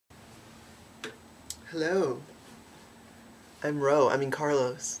Hello. I'm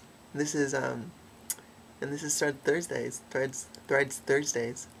Carlos. And this is Thurs Thursdays. Threads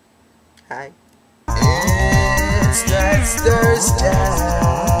Thursdays. Hi. It's Threads Thursday.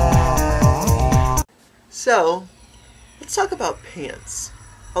 So, let's talk about pants.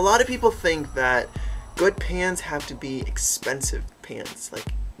 A lot of people think that good pants have to be expensive pants, like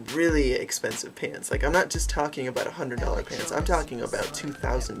really expensive pants. Like, I'm not just talking about $100 pants, I'm talking about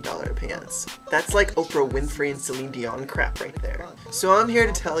 $2,000 pants. That's like Oprah Winfrey and Celine Dion crap right there. So I'm here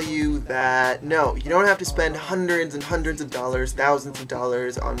to tell you that no, you don't have to spend hundreds and hundreds of dollars, thousands of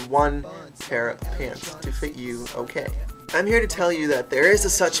dollars on one pair of pants to fit you okay. I'm here to tell you that there is a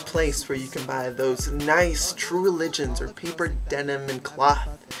such place where you can buy those nice True Religions or paper denim and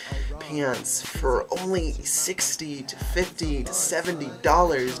cloth pants for only $60 to $50 to $70,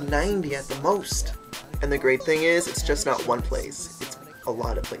 $90 at the most. And the great thing is, it's just not one place, it's a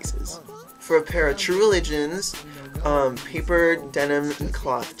lot of places. For a pair of True Religions, paper denim and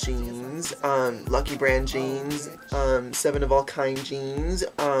cloth jeans, Lucky Brand jeans, 7 of all kind jeans,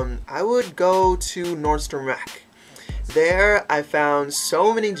 I would go to Nordstrom Rack. There, I found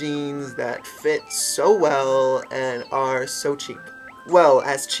so many jeans that fit so well and are so cheap. Well,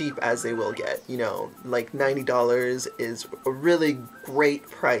 as cheap as they will get, you know, like $90 is a really great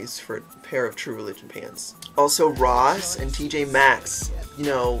price for a pair of True Religion pants. Also, Ross and TJ Maxx, you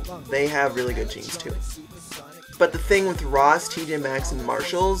know, they have really good jeans too. But the thing with Ross, TJ Maxx, and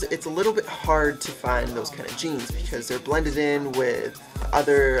Marshalls, it's a little bit hard to find those kind of jeans because they're blended in with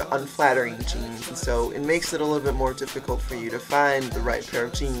other unflattering jeans, and so it makes it a little bit more difficult for you to find the right pair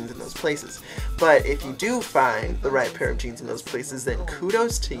of jeans in those places. But if you do find the right pair of jeans in those places, then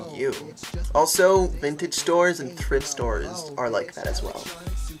kudos to you. Also, vintage stores and thrift stores are like that as well.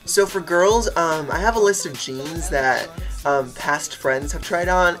 So for girls, I have a list of jeans that past friends have tried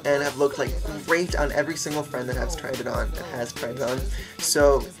on and have looked like great on every single friend that has tried it on.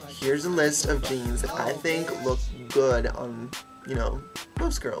 So here's a list of jeans that I think look good on, you know,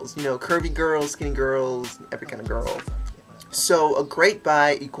 most girls. You know, curvy girls, skinny girls, every kind of girl. So a great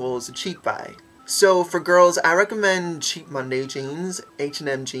buy equals a cheap buy. So for girls, I recommend Cheap Monday jeans,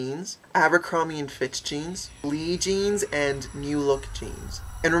 H&M jeans, Abercrombie & Fitch jeans, Lee jeans, and New Look jeans.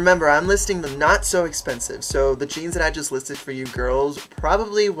 And remember, I'm listing the not so expensive, so the jeans that I just listed for you girls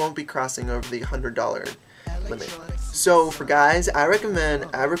probably won't be crossing over the $100 limit. So for guys, I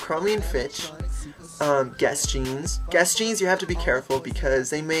recommend Abercrombie & Fitch, Guess jeans. Guess jeans, you have to be careful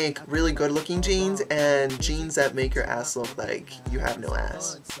because they make really good looking jeans and jeans that make your ass look like you have no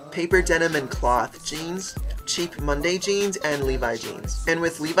ass. Paper denim and cloth jeans, Cheap Monday jeans, and Levi jeans. And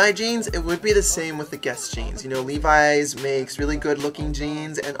with Levi jeans, it would be the same with the Guess jeans. You know, Levi's makes really good looking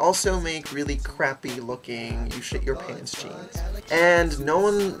jeans and also make really crappy looking you shit your pants jeans. And no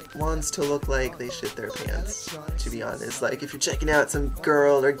one wants to look like they shit their pants, to be honest. Like, if you're checking out some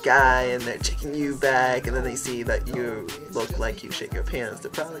girl or guy and they're checking you back and then they see that you look like you shit your pants,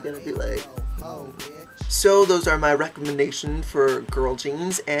 they're probably gonna be like, oh. So those are my recommendations for girl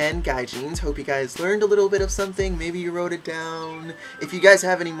jeans and guy jeans. Hope you guys learned a little bit of something. Maybe you wrote it down. If you guys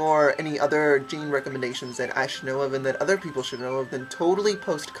have any other jean recommendations that I should know of and that other people should know of, then totally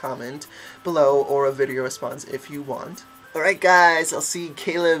post a comment below or a video response if you want. Alright guys, I'll see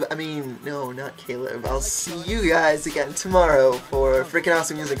no, not Caleb. I'll see you guys again tomorrow for Freaking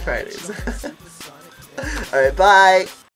Awesome Music Fridays. Alright, bye!